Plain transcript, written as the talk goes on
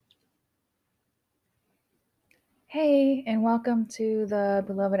Hey, and welcome to the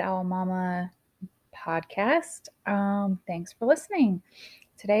Beloved Owl Mama podcast. Thanks for listening.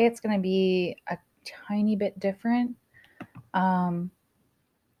 Today it's going to be a tiny bit different. Um,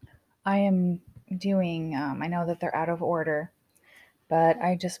 I am I know that they're out of order, but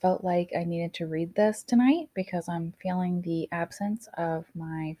I just felt like I needed to read this tonight because I'm feeling the absence of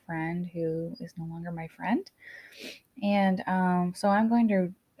my friend who is no longer my friend. And so I'm going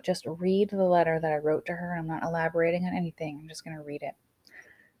to just read the letter that I wrote to her. I'm not elaborating on anything, I'm just going to read it.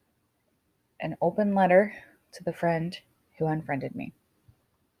 An open letter to the friend who unfriended me.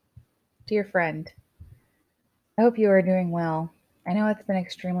 Dear friend, I hope you are doing well. I know it's been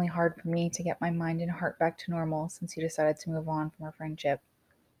extremely hard for me to get my mind and heart back to normal since you decided to move on from our friendship.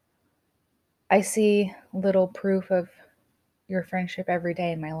 I see little proof of your friendship every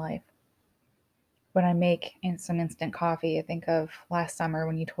day in my life. When I make some instant coffee, I think of last summer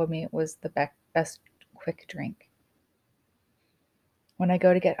when you told me it was the best quick drink. When I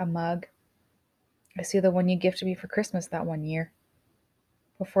go to get a mug, I see the one you gifted me for Christmas that one year.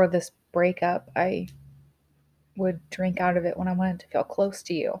 Before this breakup, I would drink out of it when I wanted to feel close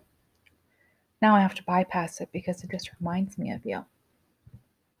to you. Now I have to bypass it because it just reminds me of you.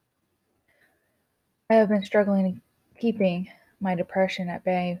 I have been struggling keeping my depression at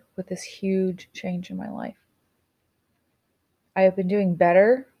bay with this huge change in my life. I have been doing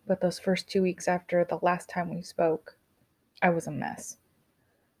better, but those first 2 weeks after the last time we spoke, I was a mess.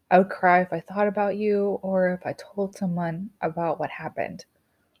 I would cry if I thought about you or if I told someone about what happened.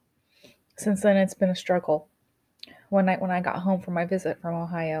 Since then, it's been a struggle. One night when I got home from my visit from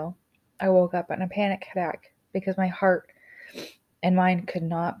Ohio, I woke up in a panic attack because my heart and mine could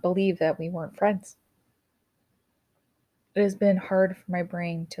not believe that we weren't friends. It has been hard for my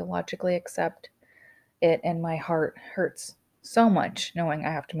brain to logically accept it, and my heart hurts so much knowing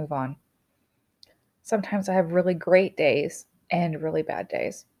I have to move on. Sometimes I have really great days and really bad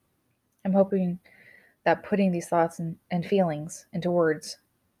days. I'm hoping that putting these thoughts and feelings into words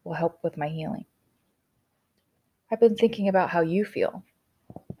will help with my healing. I've been thinking about how you feel.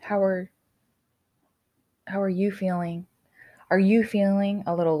 How are how are you feeling? Are you feeling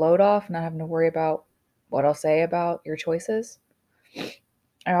a little load off, not having to worry about what I'll say about your choices?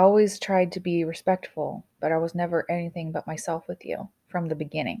 I always tried to be respectful, but I was never anything but myself with you from the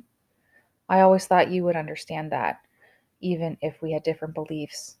beginning. I always thought you would understand that, even if we had different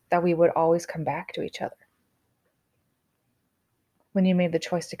beliefs, that we would always come back to each other. When you made the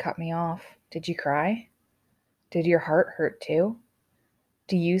choice to cut me off, did you cry? Did your heart hurt too?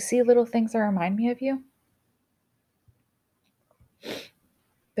 Do you see little things that remind me of you?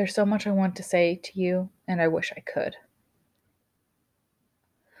 There's so much I want to say to you, and I wish I could.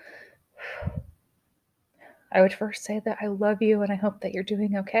 I would first say that I love you and I hope that you're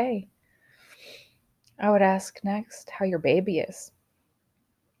doing okay. I would ask next how your baby is.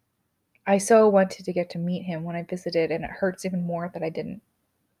 I so wanted to get to meet him when I visited, and it hurts even more that I didn't.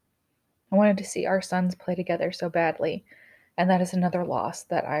 I wanted to see our sons play together so badly, and that is another loss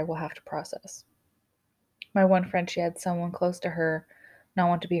that I will have to process. My one friend, she had someone close to her not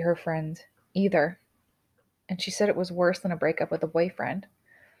want to be her friend either, and she said it was worse than a breakup with a boyfriend.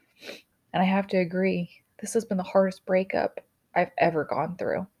 And I have to agree, this has been the hardest breakup I've ever gone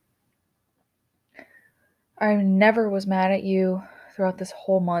through. I never was mad at you throughout this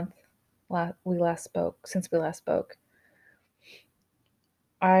whole month since we last spoke.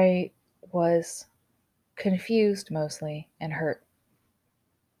 I was confused mostly and hurt,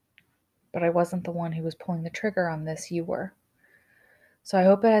 but I wasn't the one who was pulling the trigger on this, you were. So I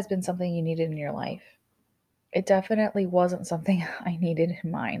hope it has been something you needed in your life. It definitely wasn't something I needed in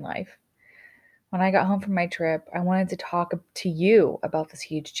my life. When I got home from my trip, I wanted to talk to you about this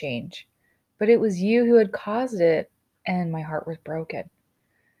huge change, but it was you who had caused it, and my heart was broken.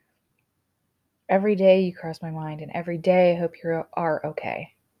 Every day you cross my mind, and every day I hope you are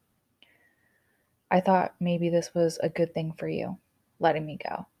okay. I thought maybe this was a good thing for you, letting me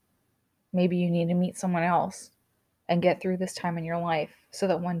go. Maybe you need to meet someone else and get through this time in your life so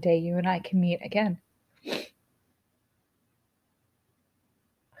that one day you and I can meet again.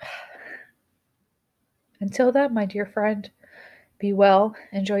 Until then, my dear friend, be well,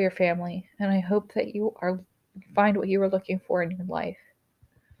 enjoy your family, and I hope that you find what you were looking for in your life.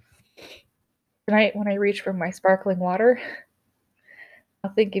 Tonight, when I reach for my sparkling water,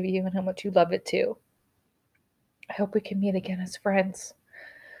 I'll think of you and how much you love it too. I hope we can meet again as friends.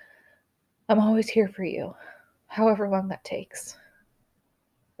 I'm always here for you, however long that takes.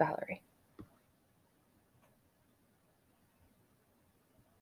 Valerie.